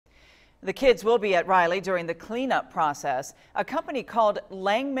The kids will be at Riley during the cleanup process. A company called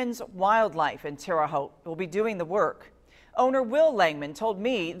Langman's Wildlife in Terre Haute will be doing the work. Owner Will Langman told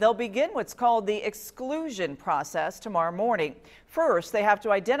me they'll begin what's called the exclusion process tomorrow morning. First, they have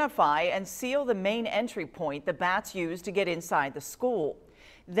to identify and seal the main entry point the bats use to get inside the school.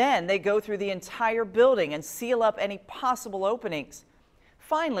 Then they go through the entire building and seal up any possible openings.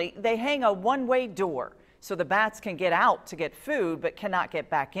 Finally, they hang a one-way door so the bats can get out to get food but cannot get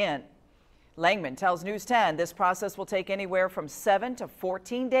back in. Langman tells News 10 this process will take anywhere from 7 to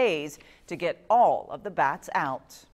 14 days to get all of the bats out.